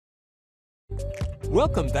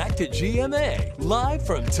Welcome back to GMA, live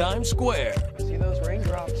from Times Square. See those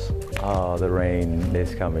raindrops? Oh, the rain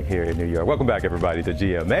is coming here in New York. Welcome back, everybody, to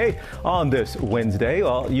GMA on this Wednesday.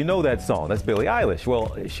 Well, you know that song. That's Billie Eilish.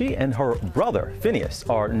 Well, she and her brother, Finneas,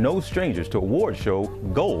 are no strangers to award show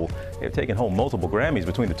gold. They've taken home multiple Grammys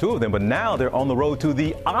between the two of them, but now they're on the road to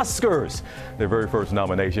the Oscars. Their very first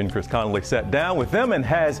nomination. Chris Connolly sat down with them and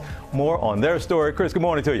has more on their story. Chris, good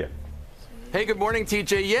morning to you. Hey, good morning,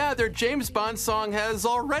 TJ. Yeah, their James Bond song has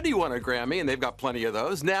already won a Grammy, and they've got plenty of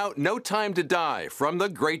those. Now, No Time to Die from the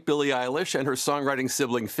great Billie Eilish and her songwriting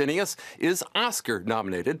sibling Finneas is Oscar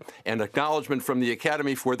nominated, and acknowledgement from the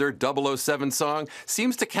Academy for their 007 song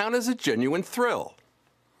seems to count as a genuine thrill.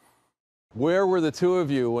 Where were the two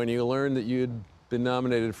of you when you learned that you'd been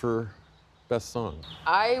nominated for Best Song?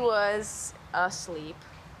 I was asleep.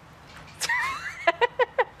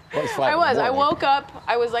 I woke up.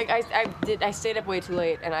 I was like, I stayed up way too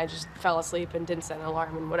late, and I just fell asleep and didn't set an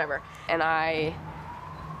alarm and whatever. And I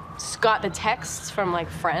got the texts from like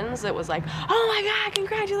friends that was like, oh my God,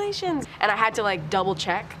 congratulations. And I had to like double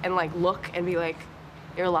check and like look and be like,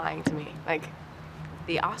 you're lying to me. Like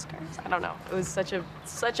the Oscars? I don't know. It was such a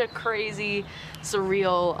crazy,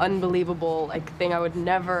 surreal, unbelievable like thing I would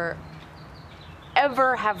never,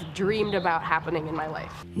 ever have dreamed about happening in my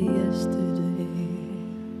life.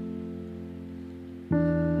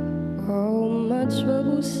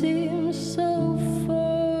 Trouble seems so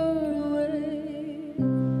far away.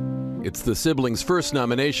 It's the siblings' first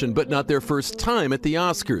nomination, but not their first time at the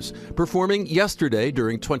Oscars, performing yesterday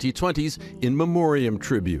during 2020's In Memoriam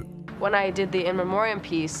tribute. When I did the In Memoriam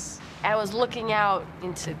piece, I was looking out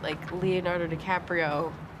into like Leonardo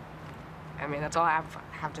DiCaprio. I mean, that's all I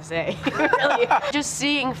have to say, really. Just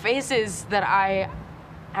seeing faces that I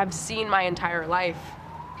have seen my entire life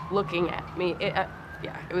looking at me, yeah,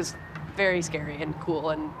 it was very scary and cool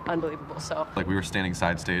and unbelievable. So like we were standing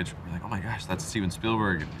side stage, we're like, oh my gosh, that's Steven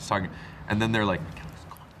Spielberg. He's talking, and then they're like,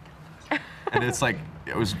 and it's like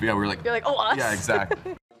it was, yeah, we were like, you're like, oh, us? Yeah,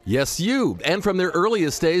 exactly. Yes, you. And from their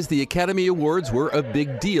earliest days, the Academy Awards were a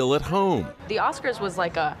big deal at home. The Oscars was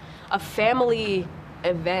like a family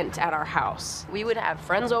event at our house. We would have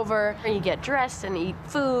friends over, and you get dressed and eat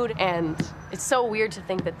food, and it's so weird to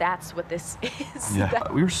think that that's what this is.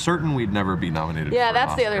 Yeah, we were certain we'd never be nominated. Yeah, for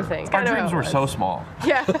that's an the Oscar. other thing. Our dreams were so small.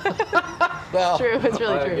 Yeah. Well, true. It's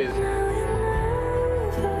really true.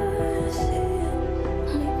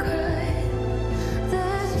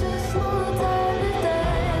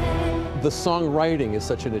 The songwriting is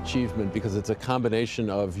such an achievement because it's a combination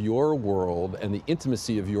of your world and the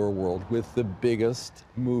intimacy of your world with the biggest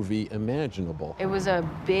movie imaginable. It was a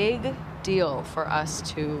big deal for us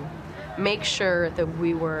to make sure that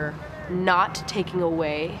we were not taking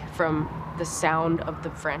away from the sound of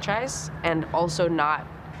the franchise and also not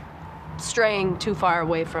straying too far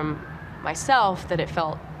away from myself, that it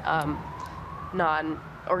felt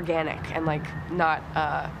non-organic and like not,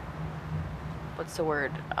 what's the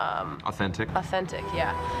word? Authentic. Authentic,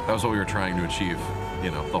 yeah. That was what we were trying to achieve,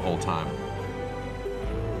 you know, the whole time.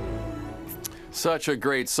 Such a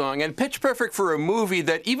great song, and pitch perfect for a movie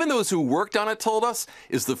that even those who worked on it told us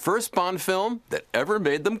is the first Bond film that ever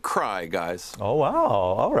made them cry, guys. Oh, wow.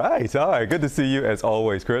 All right. Good to see you as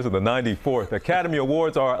always, Chris. And the 94th Academy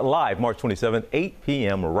Awards are live March 27th, 8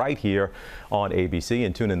 p.m. right here on ABC.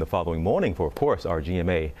 And tune in the following morning for, of course, our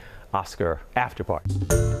GMA Oscar after party.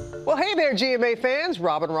 Well, hey there, GMA fans.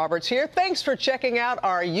 Robin Roberts here. Thanks for checking out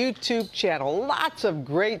our YouTube channel. Lots of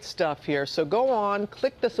great stuff here. So go on,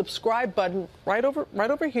 click the subscribe button right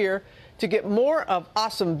over here to get more of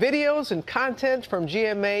awesome videos and content from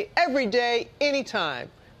GMA every day,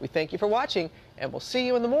 anytime. We thank you for watching, and we'll see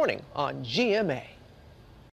you in the morning on GMA.